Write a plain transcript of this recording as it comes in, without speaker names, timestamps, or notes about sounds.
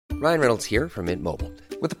Ryan Reynolds here from Mint Mobile.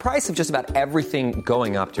 With the price of just about everything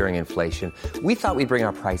going up during inflation, we thought we'd bring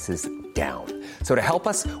our prices down. So to help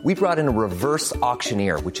us, we brought in a reverse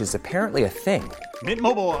auctioneer, which is apparently a thing. Mint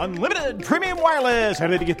Mobile Unlimited Premium Wireless. How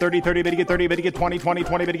to get 30, 30, bit to get 30, bit to get 20, 20,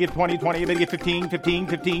 20, bit to get 20, 20, bit to get 15, 15,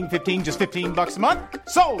 15, 15, just $15 a month?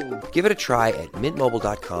 Sold! Give it a try at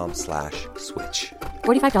mintmobile.com/switch.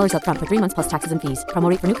 $45 up front for 3 months plus taxes and fees. Promo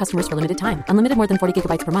rate for new customers for limited time. Unlimited more than 40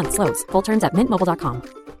 gigabytes per month. Slows full terms at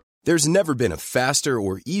mintmobile.com. There's never been a faster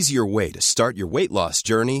or easier way to start your weight loss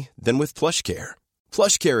journey than with PlushCare.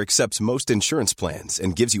 PlushCare accepts most insurance plans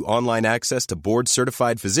and gives you online access to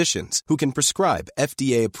board-certified physicians who can prescribe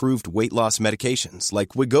FDA-approved weight loss medications like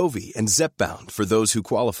Wegovy and Zepbound for those who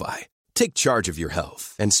qualify. Take charge of your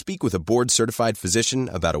health and speak with a board-certified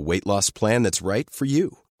physician about a weight loss plan that's right for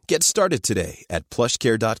you. Get started today at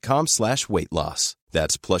plushcare.com/weight loss.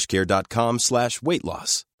 That's plushcare.com/weight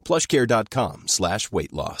loss.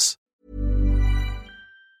 plushcare.com/weight loss.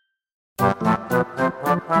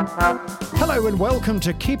 Hello and welcome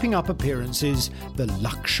to Keeping Up Appearances, the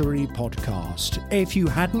luxury podcast. If you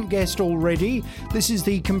hadn't guessed already, this is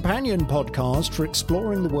the companion podcast for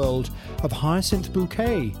exploring the world of Hyacinth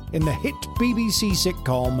Bouquet in the hit BBC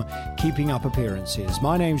sitcom Keeping Up Appearances.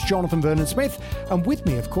 My name's Jonathan Vernon-Smith, and with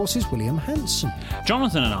me, of course, is William Hanson.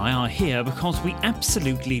 Jonathan and I are here because we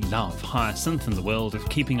absolutely love Hyacinth and the world of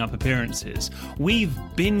Keeping Up Appearances. We've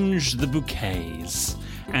binged the bouquets,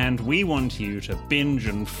 and we want you to binge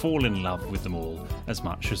and fall in love with them all as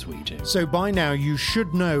much as we do. So by now you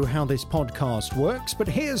should know how this podcast works, but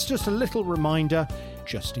here's just a little reminder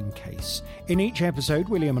just in case. In each episode,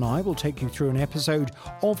 William and I will take you through an episode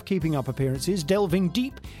of Keeping Up Appearances, delving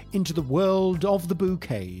deep into the world of the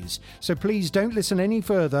bouquets. So please don't listen any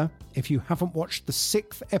further if you haven't watched the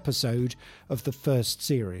 6th episode of the first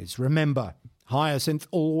series. Remember, Hyacinth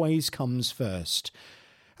always comes first.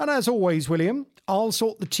 And as always, William, I'll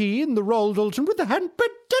sort the tea in the rolled Alton with the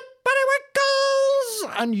hand-printed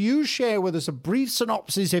periwinkles, and you share with us a brief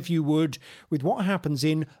synopsis, if you would, with what happens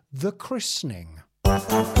in The Christening.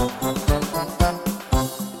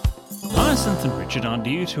 Hyacinth and Richard are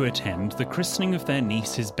due to attend the christening of their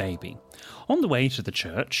niece's baby. On the way to the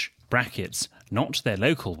church, brackets, not their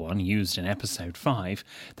local one used in episode 5,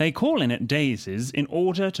 they call in at Daisy's in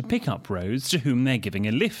order to pick up Rose, to whom they're giving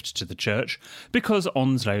a lift to the church because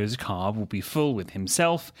Onslow's car will be full with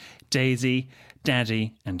himself, Daisy,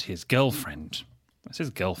 Daddy and his girlfriend. It says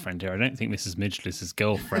girlfriend here. I don't think Mrs. Midgliss's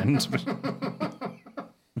girlfriend.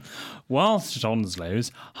 Whilst at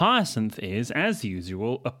Onslow's, Hyacinth is, as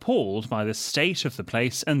usual, appalled by the state of the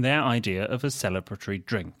place and their idea of a celebratory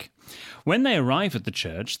drink. When they arrive at the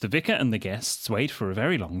church, the vicar and the guests wait for a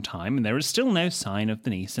very long time, and there is still no sign of the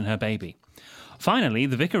niece and her baby. Finally,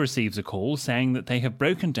 the vicar receives a call saying that they have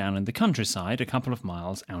broken down in the countryside a couple of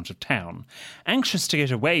miles out of town. Anxious to get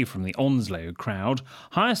away from the Onslow crowd,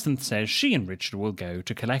 Hyacinth says she and Richard will go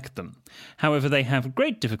to collect them. However, they have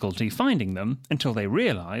great difficulty finding them until they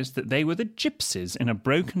realise that they were the gypsies in a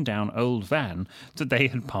broken-down old van that they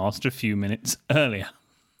had passed a few minutes earlier.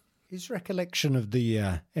 His recollection of the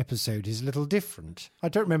episode is a little different. I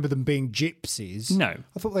don't remember them being gypsies. No.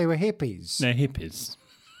 I thought they were hippies. They're hippies.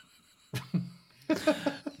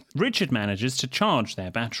 Richard manages to charge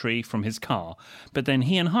their battery from his car, but then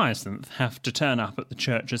he and Hyacinth have to turn up at the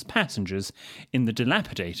church as passengers in the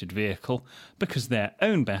dilapidated vehicle because their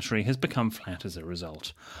own battery has become flat as a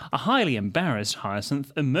result. A highly embarrassed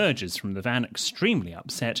Hyacinth emerges from the van extremely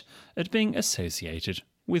upset at being associated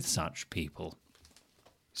with such people.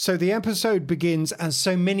 So the episode begins, as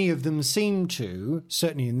so many of them seem to,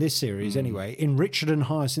 certainly in this series anyway, in Richard and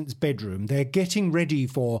Hyacinth's bedroom. They're getting ready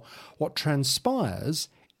for what transpires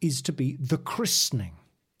is to be the christening.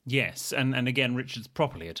 Yes, and again, Richard's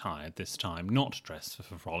properly attired this time, not dressed for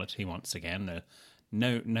frivolity once again.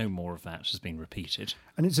 No more of that has been repeated.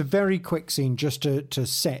 And it's a very quick scene just to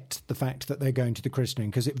set the fact that they're going to the christening,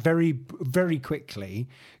 because it very, very quickly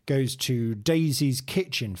goes to Daisy's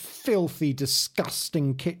kitchen, filthy,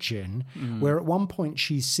 disgusting kitchen, where at one point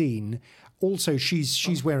she's seen... Also,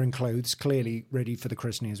 she's wearing clothes, clearly ready for the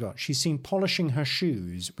christening as well. She's seen polishing her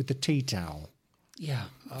shoes with the tea towel. Yeah,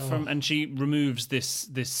 and she removes this.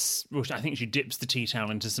 Well, I think she dips the tea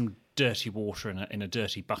towel into some dirty water in a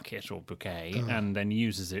dirty bucket or bouquet, and then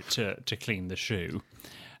uses it to clean the shoe,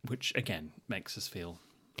 which again makes us feel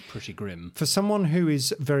pretty grim. For someone who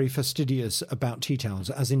is very fastidious about tea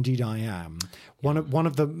towels, as indeed I am, one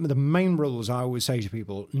of the main rules I always say to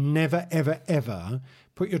people: never, ever, ever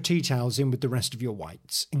put your tea towels in with the rest of your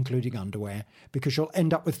whites, including underwear, because you'll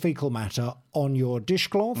end up with fecal matter on your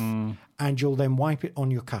dishcloth, and you'll then wipe it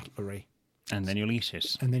on your cutlery. And then you'll eat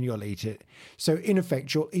it. And then you'll eat it. So, in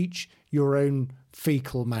effect, you'll eat your own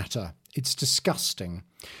faecal matter. It's disgusting.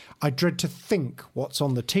 I dread to think what's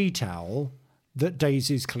on the tea towel that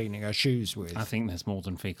Daisy's cleaning her shoes with. I think there's more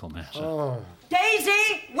than faecal matter. Oh.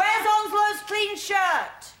 Daisy, where's Onslow's clean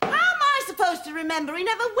shirt? How am I supposed to remember? He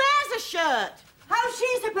never wears a shirt. How's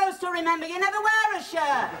she supposed to remember? You never wear a shirt.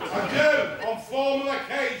 I do, on formal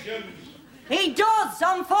occasions. He does,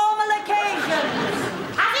 on formal occasions.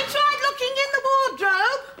 Has he tried looking in the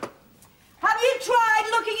wardrobe? Have you tried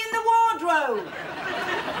looking in the wardrobe?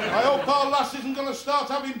 I hope our lass isn't going to start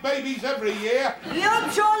having babies every year. You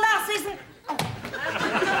hope your lass isn't...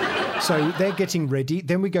 So they're getting ready.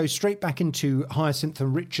 Then we go straight back into Hyacinth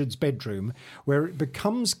and Richard's bedroom, where it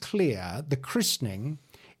becomes clear the christening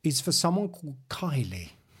is for someone called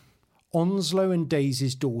Kylie. Onslow and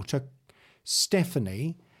Daisy's daughter,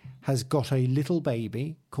 Stephanie, has got a little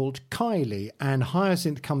baby called Kylie, and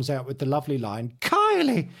Hyacinth comes out with the lovely line,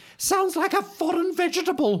 "Kylie, sounds like a foreign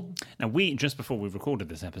vegetable." Now, just before we recorded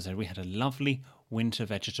this episode, we had a lovely winter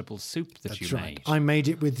vegetable soup that That's you right. made. I made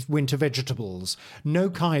it with winter vegetables. No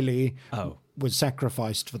Kylie was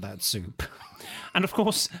sacrificed for that soup. And of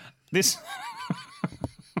course, this...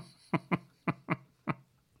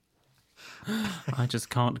 I just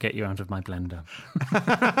can't get you out of my blender.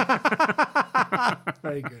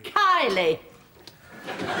 Very good. Kylie.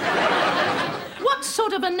 What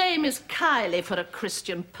sort of a name is Kylie for a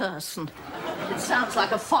Christian person? It sounds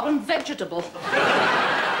like a foreign vegetable.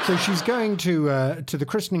 So she's going to the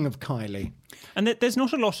christening of Kylie. And there's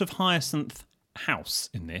not a lot of Hyacinth house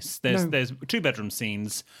in this. There's 2-bedroom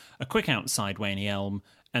scenes, a quick outside Waney Elm,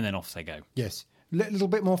 and then off they go. Yes. A little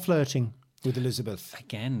bit more flirting with Elizabeth.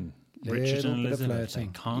 Again, Richard and Little bit of Elizabeth, they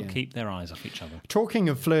flirting, can't yeah. keep their eyes off each other. Talking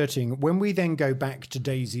of flirting, when we then go back to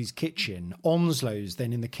Daisy's kitchen, Onslow's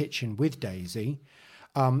then in the kitchen with Daisy,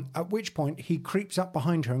 at which point he creeps up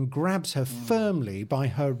behind her and grabs her firmly by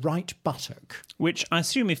her right buttock. Which I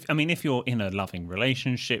assume, if you're in a loving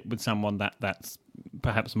relationship with someone, that's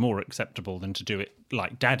perhaps more acceptable than to do it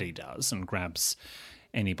like Daddy does and grabs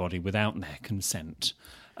anybody without their consent.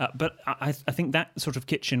 But I think that sort of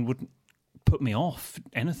kitchen wouldn't put me off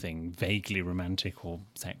anything vaguely romantic or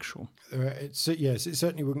sexual. Yes, it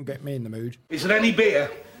certainly wouldn't get me in the mood. Is there any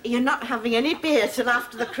beer? You're not having any beer till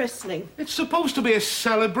after the christening. It's supposed to be a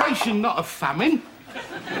celebration, not a famine.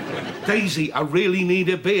 Daisy, I really need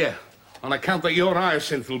a beer. On account that your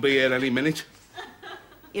Hyacinth will be here any minute.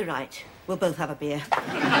 You're right. We'll both have a beer.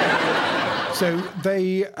 So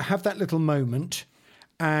they have that little moment,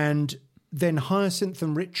 and then Hyacinth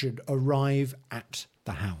and Richard arrive at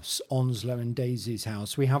the house, Onslow and Daisy's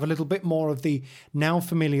house. We have a little bit more of the now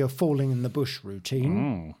familiar falling in the bush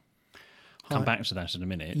routine. Come back to that in a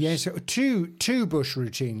minute. Yes, two bush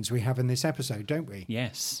routines we have in this episode, don't we?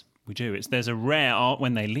 Yes, we do. There's a rare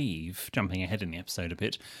when they leave, jumping ahead in the episode a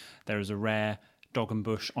bit, there is a rare dog and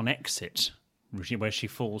bush on exit routine where she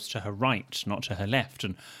falls to her right, not to her left.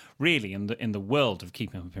 And really, in the world of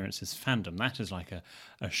Keeping Up Appearances fandom, that is like a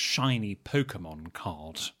shiny Pokemon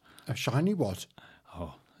card. A shiny what?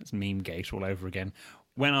 Oh, it's meme gate all over again.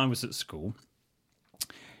 When I was at school,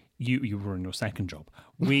 you were in your second job.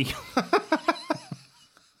 We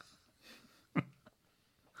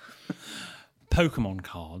Pokemon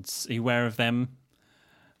cards. Are you aware of them?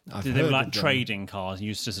 They were like trading cards. You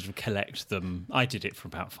used to sort of collect them. I did it for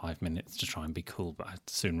about 5 minutes to try and be cool, but I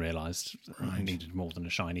soon realised I needed more than a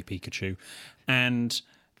shiny Pikachu. And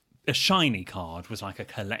a shiny card was like a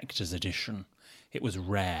collector's edition. It was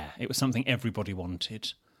rare. It was something everybody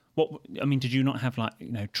wanted. Did you not have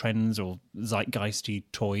trends or zeitgeisty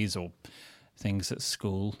toys or things at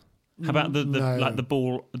school? How about the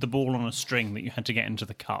ball on a string that you had to get into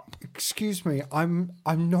the cup? Excuse me, I'm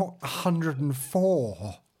not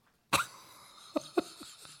 104.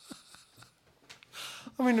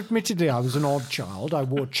 I mean, admittedly, I was an odd child. I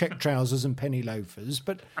wore check trousers and penny loafers,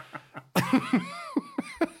 but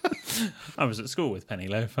I was at school with penny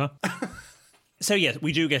loafer. So, yes,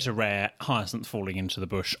 we do get a rare Hyacinth falling into the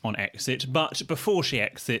bush on exit, but before she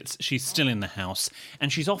exits, she's still in the house,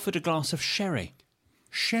 and she's offered a glass of sherry.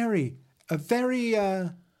 Sherry, a very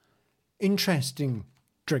interesting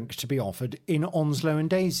drink to be offered in Onslow and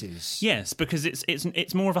Daisy's. Yes, because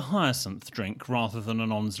it's more of a Hyacinth drink rather than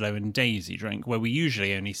an Onslow and Daisy drink, where we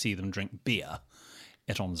usually only see them drink beer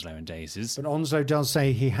at Onslow and Daisy's. But Onslow does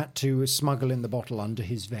say he had to smuggle in the bottle under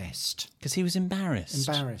his vest. Because he was embarrassed.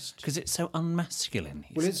 Because it's so unmasculine,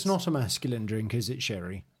 he says. It's not a masculine drink, is it,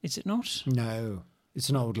 sherry? Is it not? No, it's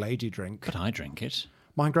an old lady drink. But I drink it.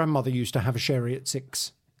 My grandmother used to have a sherry at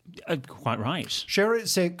 6. Quite right. Sherry at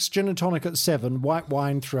 6, gin and tonic at 7, white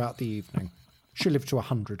wine throughout the evening. She lived to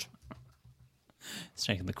 100. It's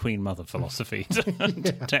taken the Queen Mother philosophy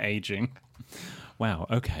to ageing. Wow,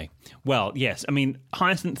 okay. Well, yes, I mean,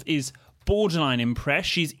 Hyacinth is borderline impressed.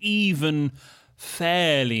 She's even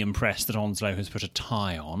fairly impressed that Onslow has put a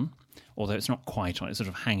tie on, although it's not quite on. It's sort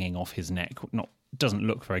of hanging off his neck. Doesn't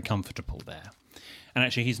look very comfortable there. And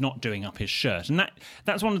actually, he's not doing up his shirt. And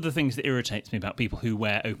that's one of the things that irritates me about people who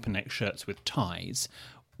wear open-neck shirts with ties,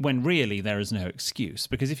 when really there is no excuse.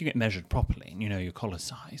 Because if you get measured properly and you know your collar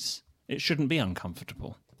size, it shouldn't be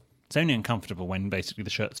uncomfortable. It's only uncomfortable when basically the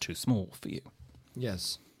shirt's too small for you.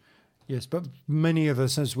 Yes. Yes, but many of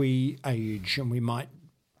us, as we age, and we might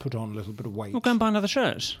put on a little bit of weight. Well, go and buy another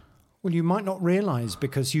shirt. Well, you might not realise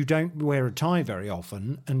because you don't wear a tie very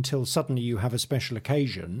often until suddenly you have a special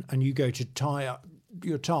occasion and you go to tie up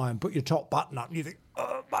your tie and put your top button up and you think,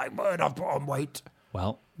 oh, my word, I've put on weight.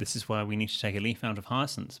 Well, this is why we need to take a leaf out of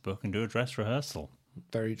Hyacinth's book and do a dress rehearsal.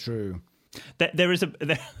 Very true. There's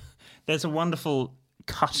a wonderful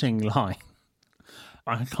cutting line.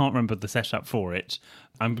 I can't remember the setup for it.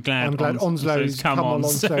 I'm glad Onslow's come on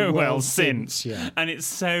so well since. Yeah. And it's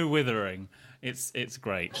so withering. It's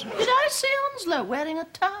great. Did I see Onslow wearing a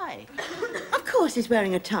tie? Of course he's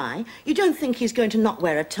wearing a tie. You don't think he's going to not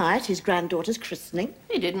wear a tie at his granddaughter's christening?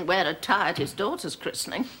 He didn't wear a tie at his daughter's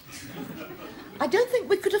christening. I don't think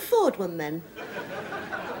we could afford one then.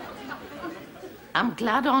 I'm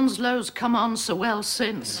glad Onslow's come on so well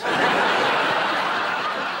since.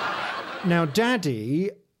 Now,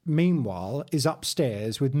 Daddy, meanwhile, is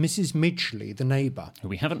upstairs with Mrs. Midgley, the neighbour. Who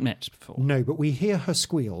we haven't met before. No, but we hear her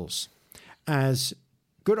squeals as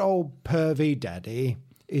good old pervy Daddy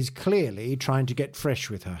is clearly trying to get fresh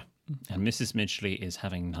with her. And Mrs. Midgley is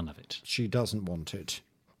having none of it. She doesn't want it.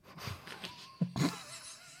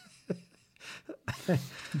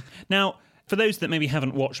 Now, for those that maybe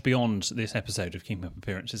haven't watched beyond this episode of Keeping Up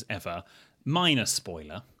Appearances ever, minor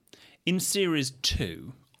spoiler, in Series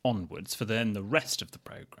 2 onwards, for then the rest of the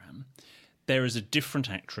programme, there is a different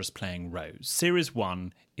actress playing Rose. Series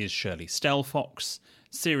 1 is Shirley Stelfox,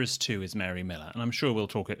 Series 2 is Mary Miller, and I'm sure we'll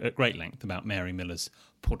talk at great length about Mary Miller's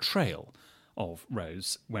portrayal of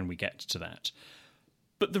Rose when we get to that.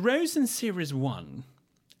 But the Rose in Series 1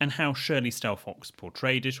 and how Shirley Stelfox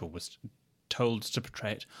portrayed it, or was told to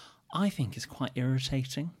portray it, I think is quite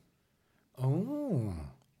irritating. Oh,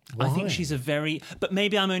 why? I think she's but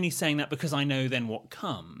maybe I'm only saying that because I know then what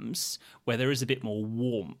comes, where there is a bit more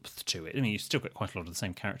warmth to it. I mean, you've still got quite a lot of the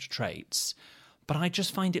same character traits, but I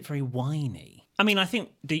just find it very whiny. I mean, I think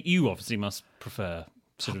that you obviously must prefer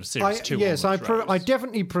sort of Series 2. Yes, I Rose.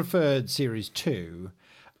 definitely preferred Series 2,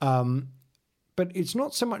 but it's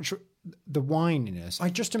not so much the whininess. I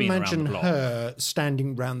just imagine her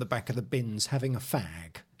standing round the back of the bins having a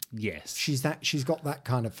fag. Yes. She's got that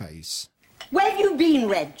kind of face. Where have you been,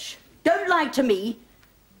 Reg? Don't lie to me.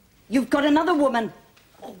 You've got another woman.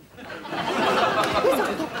 Oh.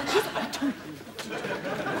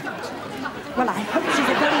 Well, I hope she's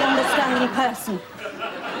a very understanding person.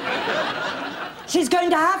 She's going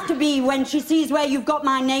to have to be when she sees where you've got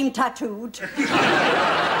my name tattooed. So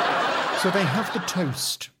they have the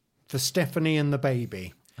toast for Stephanie and the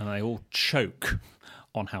baby. And they all choke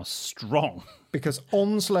on how strong. Because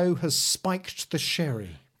Onslow has spiked the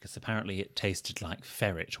sherry. Because apparently it tasted like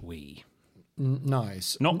ferret wee.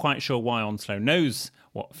 Nice. Not quite sure why Onslow knows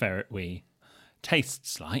what ferret wee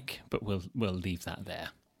tastes like, but we'll leave that there.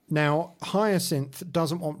 Now, Hyacinth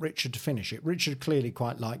doesn't want Richard to finish it. Richard clearly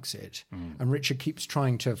quite likes it. And Richard keeps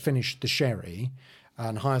trying to finish the sherry.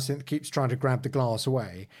 And Hyacinth keeps trying to grab the glass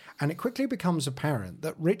away. And it quickly becomes apparent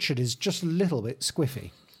that Richard is just a little bit squiffy.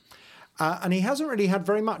 And he hasn't really had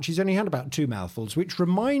very much. He's only had about 2 mouthfuls, which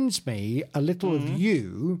reminds me a little of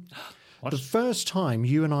you. What? The first time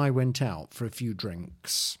you and I went out for a few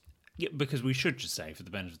drinks. Yeah, because we should just say, for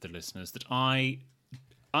the benefit of the listeners, that I,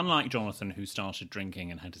 unlike Jonathan, who started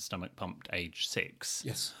drinking and had his stomach pumped age 6,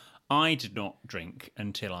 Yes. I did not drink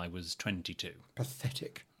until I was 22.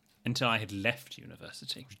 Pathetic. Until I had left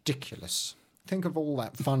university. Ridiculous. Think of all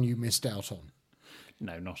that fun you missed out on.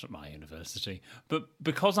 No, not at my university. But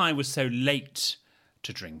because I was so late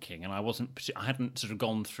to drinking and I hadn't sort of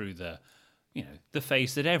gone through the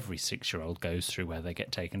phase that every 6-year-old goes through where they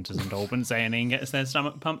get taken to St Albans A&E and gets their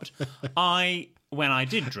stomach pumped, when I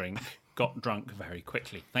did drink, got drunk very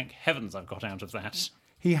quickly. Thank heavens I've got out of that.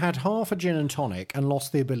 He had half a gin and tonic and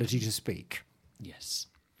lost the ability to speak. Yes.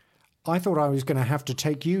 I thought I was going to have to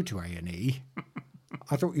take you to A&E.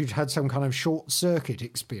 I thought you'd had some kind of short-circuit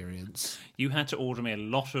experience. You had to order me a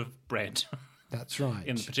lot of bread That's right.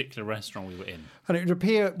 In the particular restaurant we were in. And it would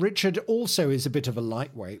appear Richard also is a bit of a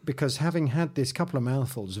lightweight because having had this couple of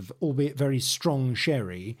mouthfuls of albeit very strong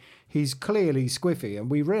sherry, he's clearly squiffy. And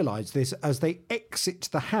we realise this as they exit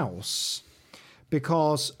the house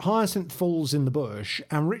because Hyacinth falls in the bush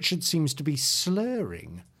and Richard seems to be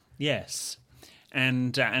slurring. Yes.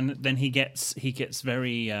 And then he gets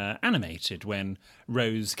very animated when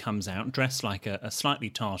Rose comes out dressed like a slightly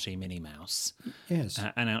tarty Minnie Mouse. Yes.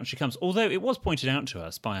 And out she comes. Although it was pointed out to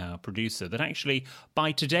us by our producer that actually,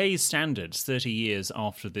 by today's standards, 30 years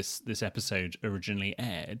after this episode originally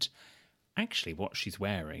aired, actually what she's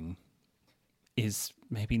wearing is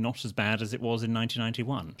maybe not as bad as it was in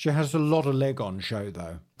 1991. She has a lot of leg on show,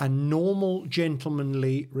 though. And normal,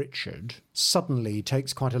 gentlemanly Richard suddenly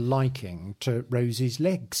takes quite a liking to Rosie's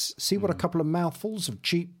legs. See what a couple of mouthfuls of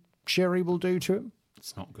cheap sherry will do to him?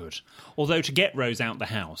 It's not good. Although to get Rose out the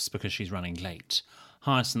house because she's running late,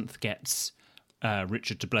 Hyacinth gets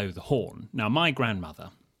Richard to blow the horn. Now, my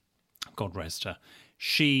grandmother, God rest her,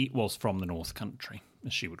 she was from the North Country,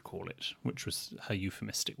 as she would call it, which was her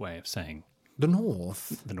euphemistic way of saying the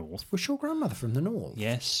North? The North. Was your grandmother from the North?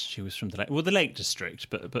 Yes, she was from the Lake District,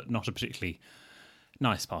 but not a particularly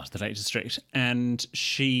nice part of the Lake District. And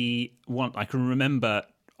I can remember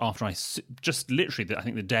after I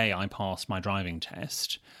think the day I passed my driving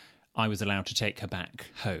test, I was allowed to take her back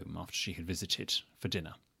home after she had visited for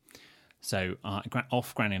dinner. So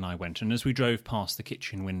off Granny and I went, and as we drove past the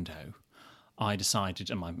kitchen window, I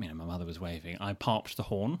decided, and my mother was waving, I parked the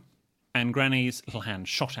horn. And Granny's little hand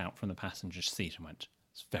shot out from the passenger seat and went,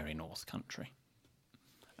 "It's very North Country."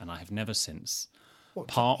 And I have never since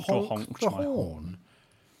parked or honked my horn.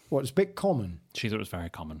 What, it's a bit common? She thought it was very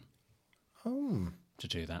common. Oh. To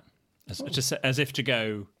do that. As if to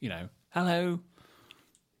go, hello.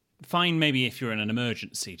 Fine maybe if you're in an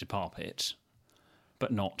emergency to park it,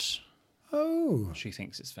 but not. Oh. She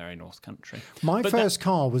thinks it's very North Country. My first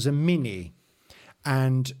car was a Mini.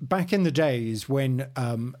 And back in the days when,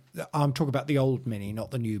 I'm talking about the old Mini,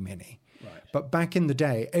 not the new Mini. Right. But back in the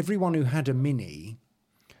day, everyone who had a Mini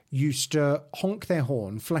used to honk their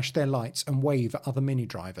horn, flash their lights and wave at other Mini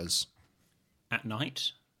drivers. At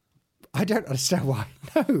night? I don't understand why.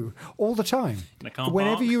 No, all the time. In a car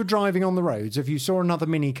Whenever park? you were driving on the roads, if you saw another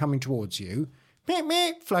Mini coming towards you, meep,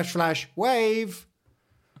 meep, flash, flash, wave.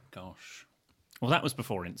 Gosh. Well, that was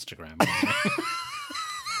before Instagram. Wasn't it?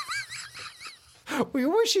 We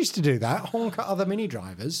always used to do that, honk at other Mini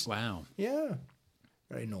drivers. Wow. Yeah.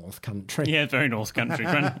 Very North Country. Yeah, very North Country.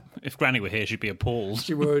 If Granny were here, she'd be appalled.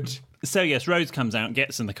 She would. So, yes, Rose comes out,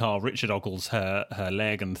 gets in the car. Richard ogles her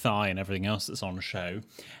leg and thigh and everything else that's on show.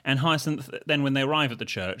 And Hyacinth, then when they arrive at the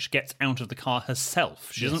church, gets out of the car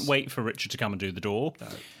herself. She doesn't wait for Richard to come and do the door. No.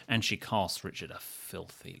 And she casts Richard a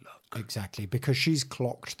filthy look. Exactly, because she's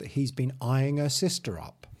clocked that he's been eyeing her sister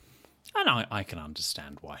up. And I can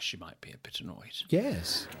understand why she might be a bit annoyed.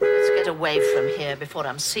 Yes. Let's get away from here before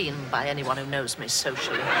I'm seen by anyone who knows me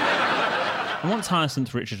socially. And once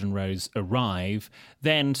Hyacinth, Richard and Rose arrive,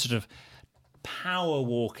 then sort of power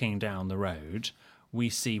walking down the road, we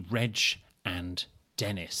see Reg and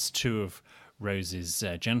Dennis, two of Rose's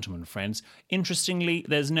gentleman friends. Interestingly,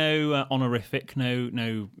 there's no honorific, no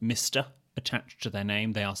Mr. attached to their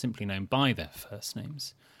name. They are simply known by their first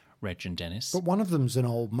names. Reg and Dennis. But one of them's an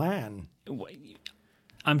old man.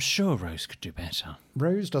 I'm sure Rose could do better.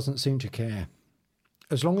 Rose doesn't seem to care.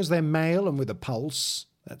 As long as they're male and with a pulse,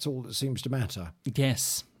 that's all that seems to matter.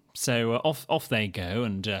 Yes. So off they go,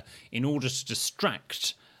 and in order to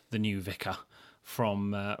distract the new vicar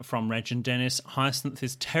from Reg and Dennis, Hyacinth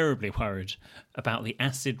is terribly worried about the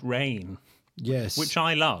acid rain. Yes. Which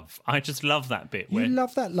I love. I just love that bit. You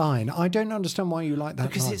love that line. I don't understand why you like that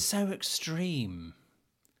because line. It's so extreme.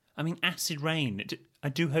 I mean, acid rain. I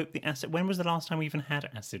do hope the acid... When was the last time we even had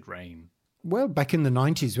acid rain? Well, back in the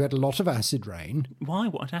 90s, we had a lot of acid rain. Why?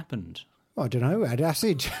 What had happened? I don't know. We had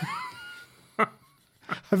acid.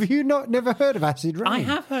 Have you never heard of acid rain? I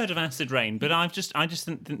have heard of acid rain, but I just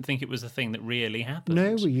didn't think it was a thing that really happened.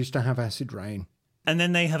 No, we used to have acid rain. And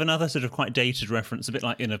then they have another sort of quite dated reference, a bit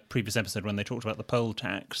like in a previous episode when they talked about the poll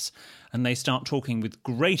tax, and they start talking with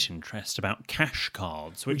great interest about cash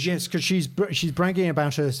cards. Which yes, because she's bragging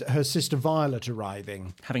about her sister Violet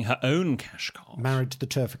arriving. Having her own cash card. Married to the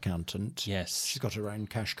turf accountant. Yes. She's got her own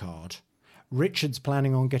cash card. Richard's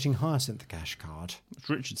planning on getting Hyacinth a cash card. Which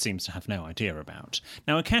Richard seems to have no idea about.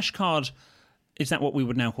 Now, a cash card, is that what we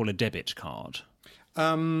would now call a debit card?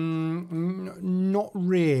 Not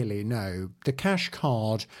really, no. The cash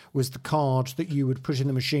card was the card that you would put in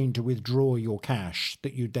the machine to withdraw your cash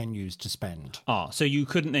that you'd then use to spend. So you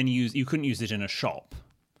couldn't use it in a shop.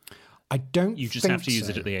 I don't You just think have to use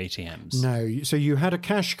so. it at the ATMs. No, so you had a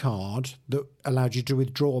cash card that allowed you to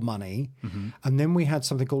withdraw money, and then we had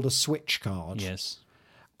something called a switch card. Yes.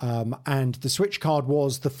 And the switch card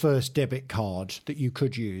was the first debit card that you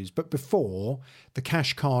could use. But before, the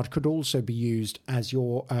cash card could also be used as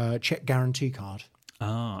your check guarantee card.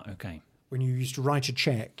 Ah, okay. When you used to write a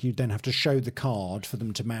check, you'd then have to show the card for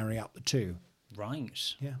them to marry up the two.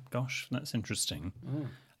 Right. Yeah. Gosh, that's interesting.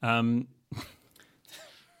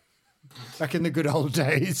 Back in the good old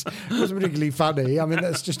days. It wasn't particularly funny. I mean,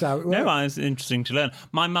 that's just how it worked. No, it's interesting to learn.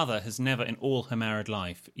 My mother has never in all her married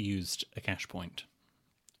life used a cash point.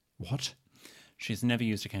 What? She's never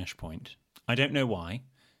used a cash point. I don't know why.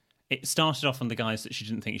 It started off on the guise that she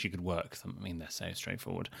didn't think she could work them. I mean, they're so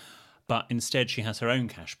straightforward. But instead, she has her own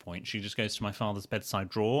cash point. She just goes to my father's bedside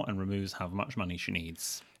drawer and removes however much money she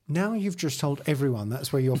needs. Now you've just told everyone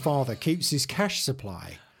that's where your father keeps his cash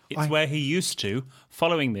supply. It's where he used to.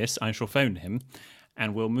 Following this, I shall phone him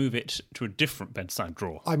and we'll move it to a different bedside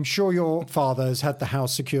drawer. I'm sure your father has had the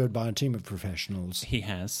house secured by a team of professionals. He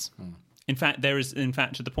has. In fact,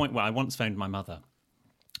 to the point where I once phoned my mother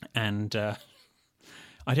and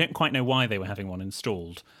I don't quite know why they were having one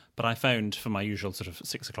installed, but I phoned for my usual sort of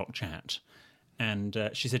 6 o'clock chat. And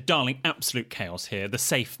she said, "Darling, absolute chaos here. The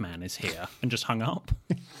safe man is here," and just hung up.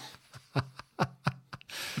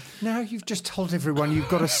 Now you've just told everyone you've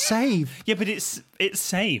got to save. Yeah, but it's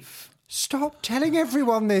safe. Stop telling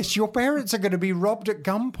everyone this. Your parents are going to be robbed at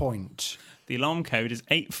gunpoint. The alarm code is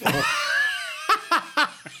 84.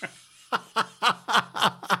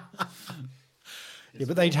 Yeah,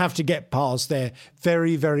 but they'd have to get past their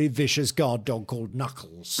very, very vicious guard dog called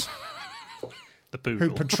Knuckles, The poodle.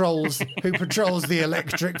 who patrols the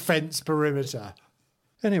electric fence perimeter.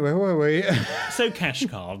 Anyway, where were we? So cash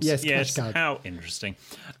cards. Yes, cash cards. How interesting.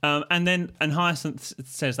 And Hyacinth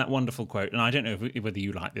says that wonderful quote, and I don't know whether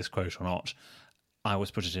you like this quote or not. I always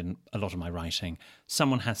put it in a lot of my writing.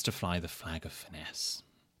 Someone has to fly the flag of finesse.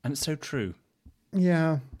 And it's so true.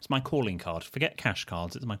 Yeah. It's my calling card. Forget cash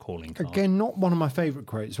cards, it's my calling card. Again, not one of my favourite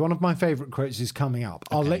quotes. One of my favourite quotes is coming up.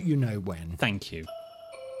 I'll let you know when. Thank you.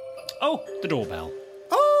 Oh, the doorbell.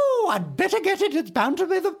 Oh, I'd better get it. It's bound to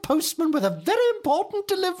be the postman with a very important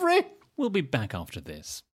delivery. We'll be back after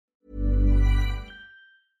this.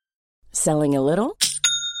 Selling a little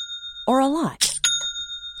or a lot?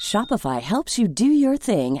 Shopify helps you do your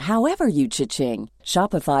thing however you cha-ching.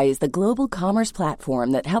 Shopify is the global commerce platform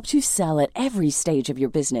that helps you sell at every stage of your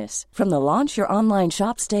business. From the launch your online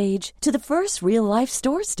shop stage to the first real-life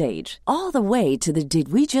store stage, all the way to the did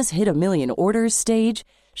we just hit a million orders stage.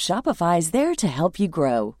 Shopify's there to help you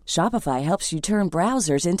grow. Shopify helps you turn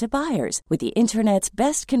browsers into buyers with the internet's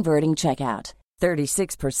best converting checkout.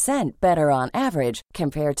 36% better on average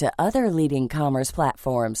compared to other leading commerce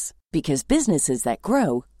platforms. Because businesses that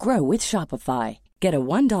grow, grow with Shopify. Get a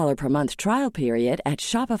 $1 per month trial period at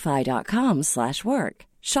shopify.com/work.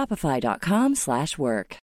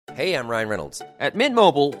 Shopify.com/work. Hey, I'm Ryan Reynolds. At Mint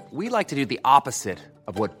Mobile, we like to do the opposite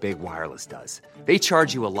of what Big Wireless does. They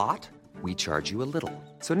charge you a lot, we charge you a little.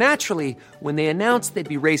 So naturally, when they announced they'd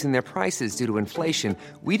be raising their prices due to inflation,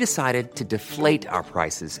 we decided to deflate our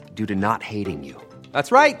prices due to not hating you.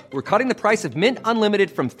 That's right. We're cutting the price of Mint Unlimited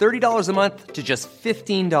from $30 a month to just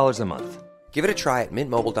 $15 a month. Give it a try at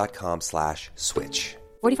mintmobile.com/switch.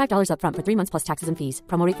 $45 up front for 3 months plus taxes and fees.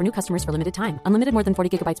 Promo rate for new customers for limited time. Unlimited more than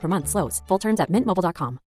 40 gigabytes per month. Slows full terms at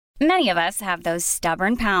mintmobile.com. Many of us have those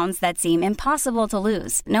stubborn pounds that seem impossible to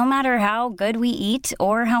lose, no matter how good we eat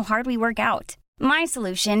or how hard we work out. My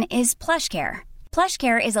solution is PlushCare.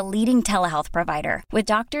 PlushCare is a leading telehealth provider with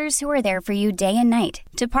doctors who are there for you day and night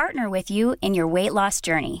to partner with you in your weight loss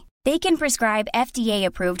journey. They can prescribe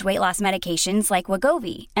FDA-approved weight loss medications like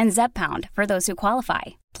Wegovy and Zepbound for those who qualify.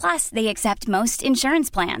 Plus, they accept most insurance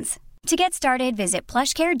plans. To get started, visit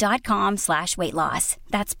plushcare.com/weightloss.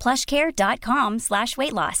 That's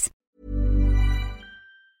plushcare.com/weightloss.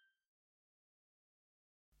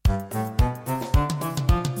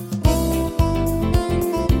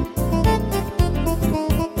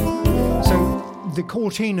 The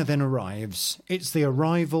Cortina then arrives. It's the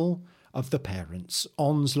arrival of the parents,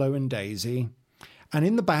 Onslow and Daisy. And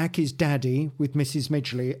in the back is Daddy with Mrs.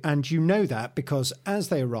 Midgley. And you know that because as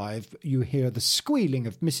they arrive, you hear the squealing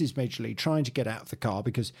of Mrs. Midgley trying to get out of the car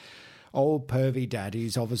because old pervy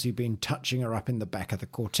Daddy's obviously been touching her up in the back of the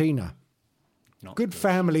Cortina. Good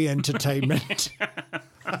family entertainment.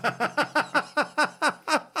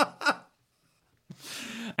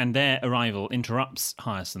 And their arrival interrupts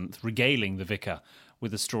Hyacinth regaling the vicar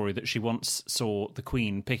with a story that she once saw the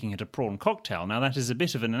Queen picking at a prawn cocktail. Now, that is a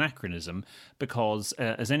bit of an anachronism because,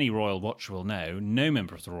 as any royal watcher will know, no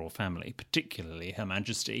member of the royal family, particularly Her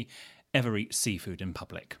Majesty, ever eat seafood in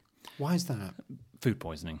public. Why is that? Food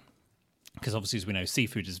poisoning. Because obviously, as we know,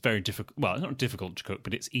 seafood is very difficult. Well, it's not difficult to cook,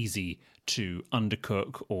 but it's easy to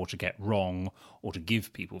undercook or to get wrong or to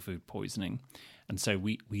give people food poisoning. And so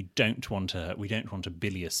we don't want a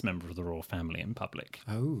bilious member of the royal family in public.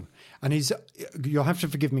 Oh, and you'll have to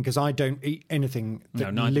forgive me because I don't eat anything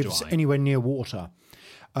that lives anywhere near water.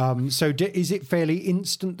 So is it fairly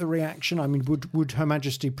instant, the reaction? I mean, would Her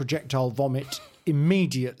Majesty projectile vomit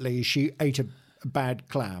immediately she ate a bad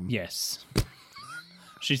clam? Yes.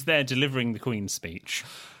 She's there delivering the Queen's speech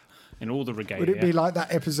in all the regalia. Would it be like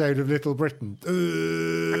that episode of Little Britain?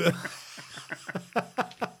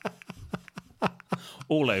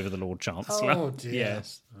 All over the Lord Chancellor. Oh, dear.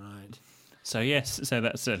 Yes. Right. So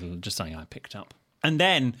that's just something I picked up. And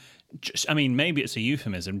then, maybe it's a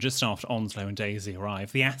euphemism, just after Onslow and Daisy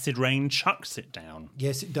arrive, the acid rain chucks it down.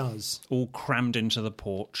 Yes, it does. All crammed into the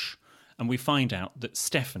porch. And we find out that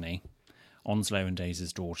Stephanie, Onslow and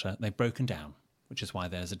Daisy's daughter, they've broken down, which is why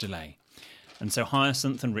there's a delay. And so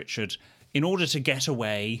Hyacinth and Richard, in order to get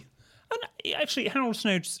away... And actually, Harold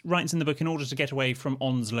Snow writes in the book, in order to get away from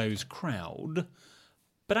Onslow's crowd...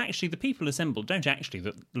 But actually, the people assembled don't actually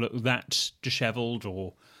look that dishevelled,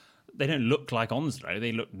 or they don't look like Onslow.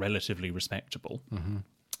 They look relatively respectable. Mm-hmm.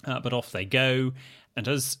 But off they go. And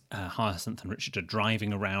as Hyacinth and Richard are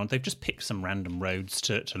driving around, they've just picked some random roads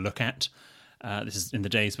to look at. This is in the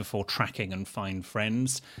days before tracking and find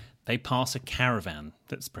friends. They pass a caravan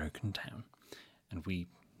that's broken down. And we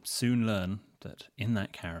soon learn that in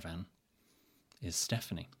that caravan is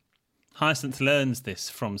Stephanie. Hyacinth learns this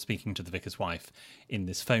from speaking to the vicar's wife in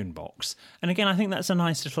this phone box. And again, I think that's a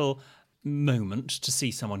nice little moment to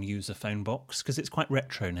see someone use a phone box, because it's quite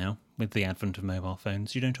retro now with the advent of mobile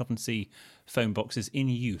phones. You don't often see phone boxes in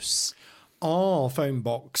use. Our phone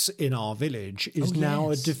box in our village is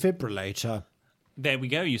now a defibrillator. There we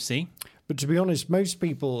go, you see. But to be honest, most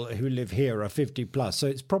people who live here are 50 plus, so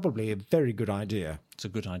it's probably a very good idea. It's a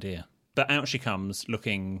good idea. But out she comes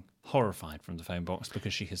looking horrified from the phone box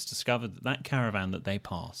because she has discovered that caravan that they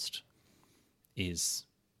passed is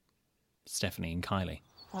Stephanie and Kylie.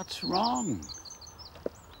 What's wrong?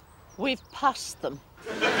 We've passed them.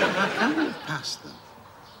 How can we pass them?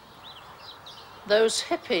 Those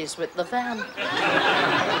hippies with the van.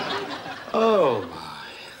 Oh,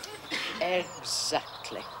 my.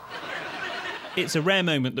 Exactly. It's a rare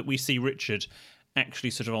moment that we see Richard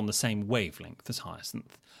actually sort of on the same wavelength as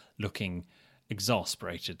Hyacinth, looking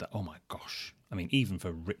exasperated that, oh my gosh, I mean, even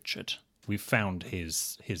for Richard, we've found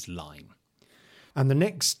his line. And the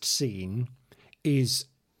next scene is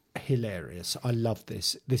hilarious. I love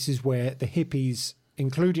this. This is where the hippies,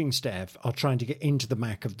 including Steph, are trying to get into the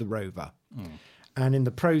Mac of the Rover. Mm. And in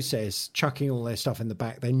the process, chucking all their stuff in the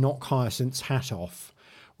back, they knock Hyacinth's hat off,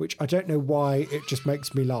 which I don't know why it just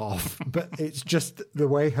makes me laugh, but it's just the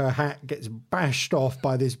way her hat gets bashed off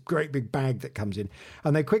by this great big bag that comes in.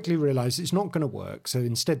 And they quickly realise it's not going to work, so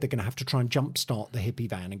instead they're going to have to try and jumpstart the hippie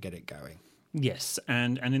van and get it going. Yes,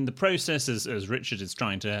 and in the process, as Richard is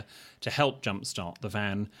trying to help jumpstart the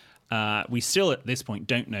van, we still at this point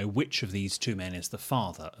don't know which of these two men is the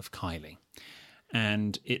father of Kylie.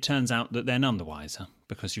 And it turns out that they're none the wiser,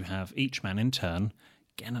 because you have each man in turn,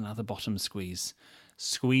 again another bottom squeeze,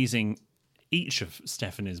 squeezing each of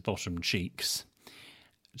Stephanie's bottom cheeks.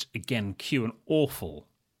 Again, cue an awful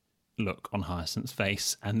look on Hyacinth's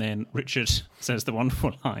face, and then Richard says the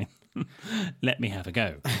wonderful line, "Let me have a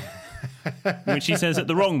go," which he says at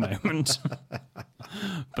the wrong moment,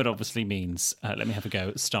 but obviously means let me have a go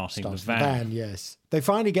at starting the van. Yes. They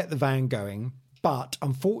finally get the van going, but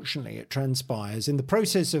unfortunately it transpires in the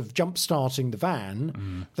process of jump-starting the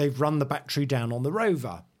van, they've run the battery down on the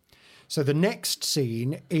Rover. So the next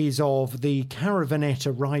scene is of the caravanette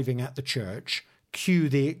arriving at the church, cue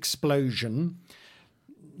the explosion,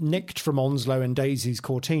 nicked from Onslow and Daisy's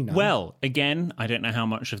Cortina. Well, again, I don't know how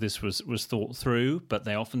much of this was thought through, but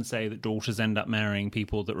they often say that daughters end up marrying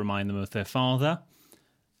people that remind them of their father.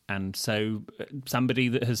 And so somebody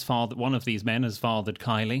that has fathered, one of these men has fathered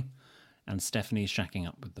Kylie, and Stephanie's shacking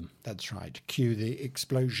up with them. That's right. Cue the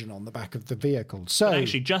explosion on the back of the vehicle. So but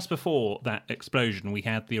actually, just before that explosion, we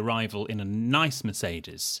had the arrival in a nice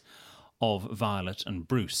Mercedes of Violet and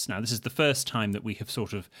Bruce. Now, this is the first time that we have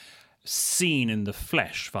sort of seen in the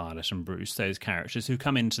flesh Violet and Bruce, those characters who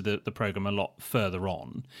come into the programme a lot further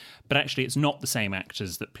on. But actually, it's not the same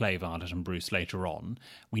actors that play Violet and Bruce later on.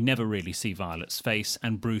 We never really see Violet's face,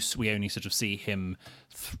 and Bruce, we only sort of see him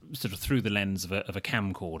sort of through the lens of a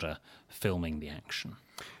camcorder filming the action.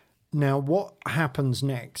 Now, what happens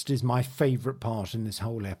next is my favourite part in this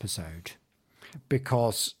whole episode,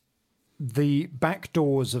 because the back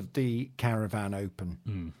doors of the caravan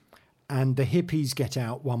open and the hippies get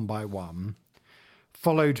out one by one,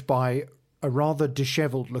 followed by a rather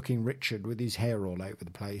dishevelled-looking Richard with his hair all over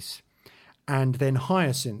the place, and then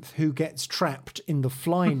Hyacinth, who gets trapped in the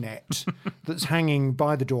fly net that's hanging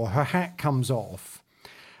by the door. Her hat comes off,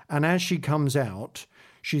 and as she comes out,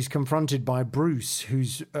 she's confronted by Bruce,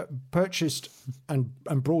 who's purchased and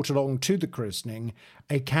brought along to the christening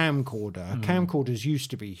a camcorder. Camcorders used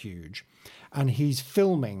to be huge, and he's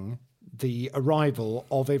filming the arrival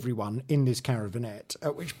of everyone in this caravanette,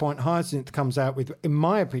 at which point Hyacinth comes out with, in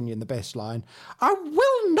my opinion, the best line, "I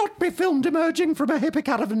will not be filmed emerging from a hippie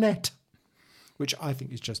caravanette," which I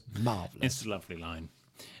think is just marvellous. It's a lovely line.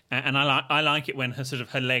 And I like it when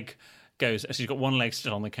her leg goes, she's got one leg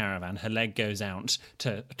still on the caravan, her leg goes out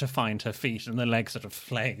to find her feet, and the leg sort of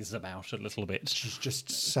flags about a little bit. She's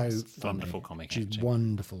just so funny. Wonderful comic She's acting.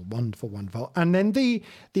 wonderful, wonderful, wonderful. And then the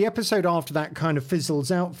episode after that kind of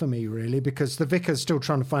fizzles out for me, really, because the vicar's still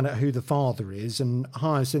trying to find out who the father is, and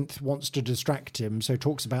Hyacinth wants to distract him, so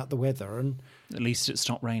talks about the weather, and at least it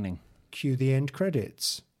stopped raining. Cue the end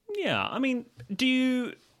credits. Yeah, I mean, do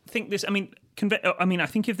you think this... I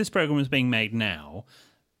think if this programme was being made now,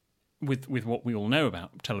 with what we all know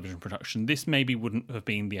about television production, this maybe wouldn't have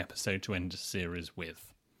been the episode to end a series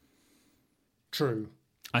with. True.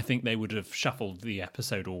 I think they would have shuffled the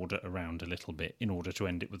episode order around a little bit in order to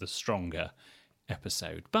end it with a stronger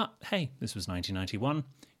episode. But, hey, this was 1991.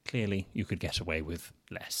 Clearly, you could get away with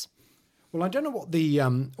less. Well, I don't know what the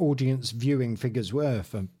audience viewing figures were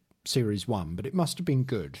for Series 1, but it must have been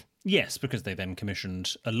good. Yes, because they then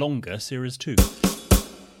commissioned a longer Series 2.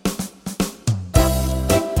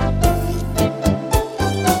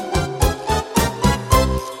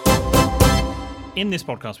 In this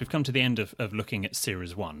podcast, we've come to the end of looking at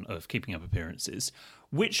Series 1 of Keeping Up Appearances.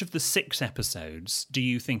 Which of the 6 episodes do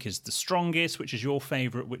you think is the strongest? Which is your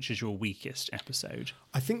favourite? Which is your weakest episode?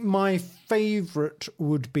 I think my favourite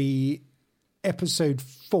would be episode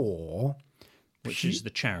 4... Which is the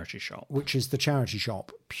charity shop. Which is the charity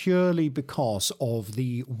shop, purely because of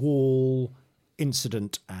the wall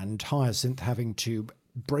incident and Hyacinth having to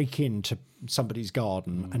break into somebody's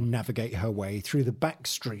garden and navigate her way through the back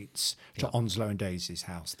streets to Onslow and Daisy's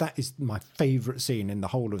house. That is my favourite scene in the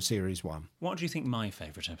whole of Series 1. What do you think my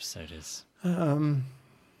favourite episode is? I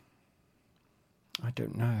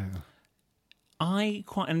don't know.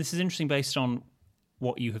 And this is interesting based on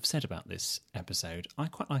what you have said about this episode. I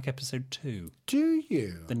quite like episode 2. Do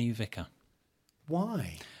you? The New Vicar.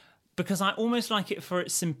 Why? Because I almost like it for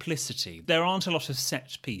its simplicity. There aren't a lot of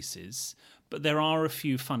set pieces, but there are a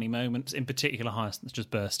few funny moments. In particular, Hyacinth just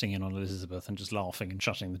bursting in on Elizabeth and just laughing and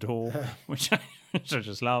shutting the door, which I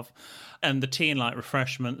just love. And the tea and light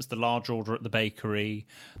refreshments, the large order at the bakery.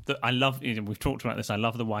 I love, we've talked about this, I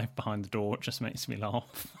love the wife behind the door. It just makes me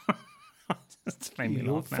laugh.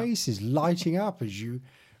 Your face is lighting up as you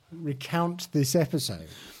recount this episode.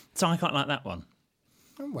 So I quite like that one.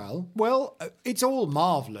 Oh, well, it's all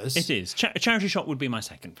marvellous. It is. Charity Shop would be my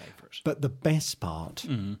second favourite. But the best part,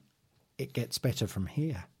 it gets better from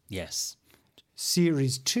here. Yes.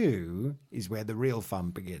 Series 2 is where the real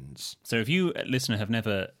fun begins. So if you, listener, have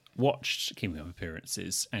never watched Keeping Up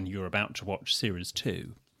Appearances and you're about to watch Series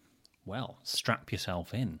 2, well, strap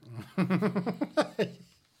yourself in.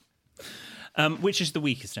 Which is the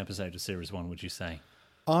weakest episode of Series 1, would you say?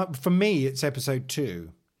 For me, it's episode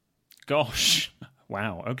 2. Gosh.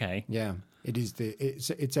 Wow, okay. Yeah, it is.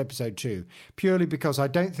 It's episode 2. Purely because I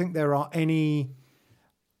don't think there are any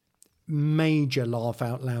major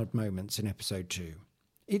laugh-out-loud moments in episode 2.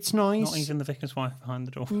 It's nice. Not even the vicar's wife behind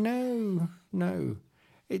the door? No.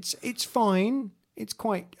 It's fine. It's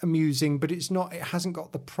quite amusing, but it's not. It hasn't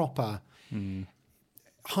got the proper...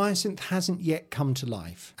 Hyacinth hasn't yet come to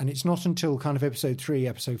life, and it's not until kind of episode 3,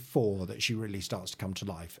 episode 4 that she really starts to come to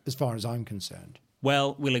life, as far as I'm concerned.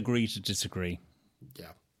 Well, we'll agree to disagree.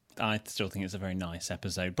 Yeah. I still think it's a very nice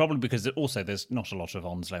episode, probably because also there's not a lot of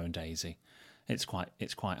Onslow and Daisy. It's quite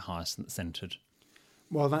Hyacinth-centred.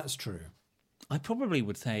 Well, that's true. I probably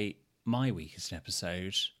would say my weakest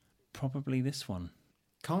episode, probably this one.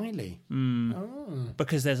 Kylie.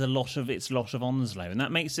 Because there's a lot of Onslow, and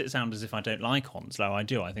that makes it sound as if I don't like Onslow. I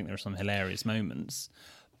do. I think there are some hilarious moments,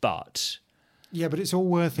 but yeah, but it's all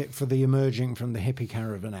worth it for the emerging from the hippie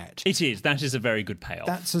caravanette. It is. That is a very good payoff.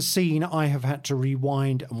 That's a scene I have had to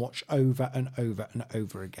rewind and watch over and over and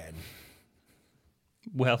over again.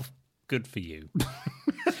 Well, good for you.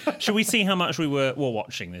 Shall we see how much we were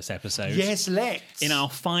watching this episode? Yes, let's. In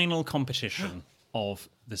our final competition of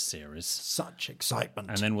the series. Such excitement.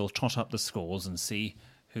 And then we'll tot up the scores and see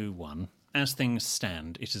who won. As things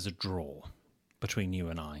stand, it is a draw between you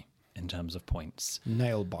and I in terms of points.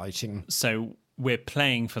 Nail biting. So We're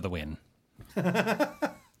playing for the win.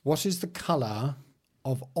 What is the colour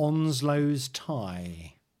of Onslow's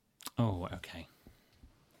tie? Oh, okay.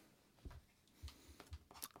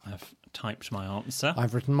 I've typed my answer.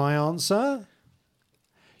 I've written my answer.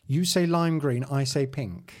 You say lime green, I say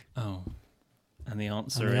pink. Oh. And the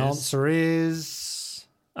answer and the answer is...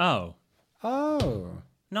 Oh. Oh.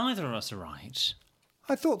 Neither of us are right.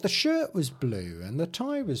 I thought the shirt was blue and the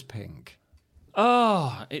tie was pink.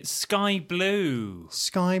 Oh, it's sky blue.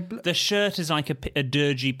 Sky blue. The shirt is like a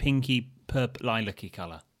dirgy, pinky, purple, lilac-y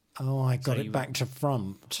colour. Oh, I got it back to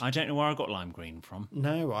front. I don't know where I got lime green from.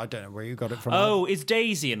 No, I don't know where you got it from. Oh, is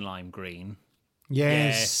Daisy in lime green?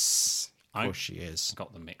 Yes. Of course she is.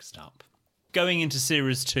 Got them mixed up. Going into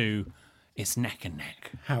Series 2, it's neck and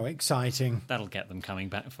neck. How exciting. That'll get them coming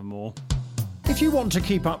back for more. If you want to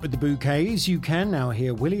keep up with the bouquets, you can now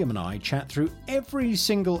hear William and I chat through every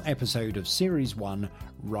single episode of Series 1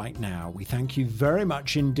 right now. We thank you very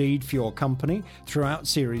much indeed for your company throughout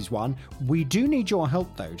Series 1. We do need your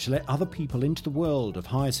help, though, to let other people into the world of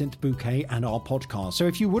Hyacinth Bouquet and our podcast. So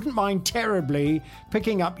if you wouldn't mind terribly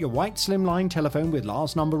picking up your white slimline telephone with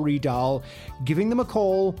last number redial, giving them a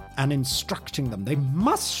call and instructing them they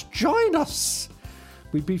must join us,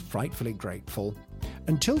 we'd be frightfully grateful.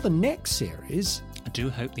 Until the next series... I do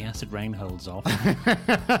hope the acid rain holds off.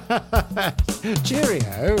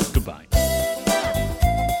 Cheerio. Goodbye.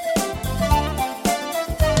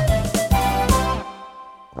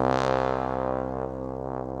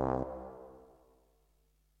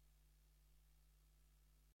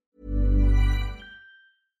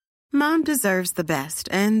 Mom deserves the best,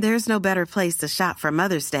 and there's no better place to shop for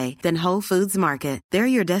Mother's Day than Whole Foods Market. They're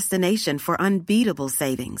your destination for unbeatable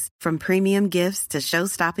savings, from premium gifts to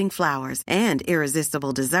show-stopping flowers and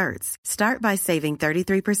irresistible desserts. Start by saving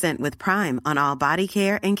 33% with Prime on all body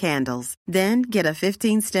care and candles. Then get a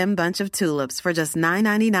 15-stem bunch of tulips for just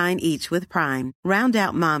 $9.99 each with Prime. Round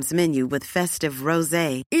out Mom's menu with festive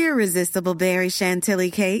rosé, irresistible berry chantilly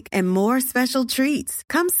cake, and more special treats.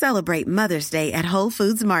 Come celebrate Mother's Day at Whole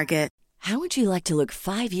Foods Market. How would you like to look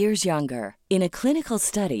 5 years younger? In a clinical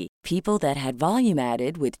study, people that had volume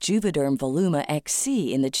added with Juvederm Voluma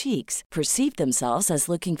XC in the cheeks perceived themselves as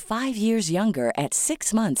looking 5 years younger at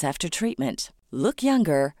 6 months after treatment. Look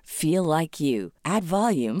younger, feel like you. Add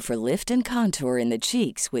volume for lift and contour in the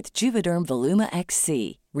cheeks with Juvederm Voluma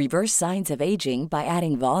XC. Reverse signs of aging by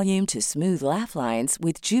adding volume to smooth laugh lines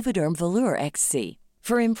with Juvederm Volure XC.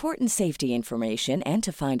 For important safety information and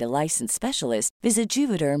to find a licensed specialist, visit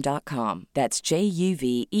Juvederm.com. That's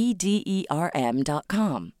JUVEDERM.com.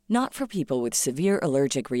 Not for people with severe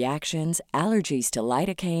allergic reactions, allergies to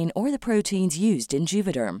lidocaine, or the proteins used in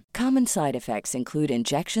Juvederm. Common side effects include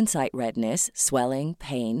injection site redness, swelling,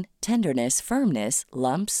 pain, tenderness, firmness,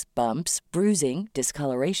 lumps, bumps, bruising,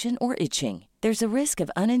 discoloration, or itching. There's a risk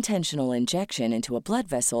of unintentional injection into a blood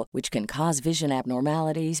vessel, which can cause vision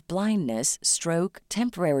abnormalities, blindness, stroke,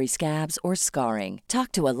 temporary scabs, or scarring.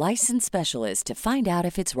 Talk to a licensed specialist to find out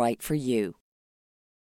if it's right for you.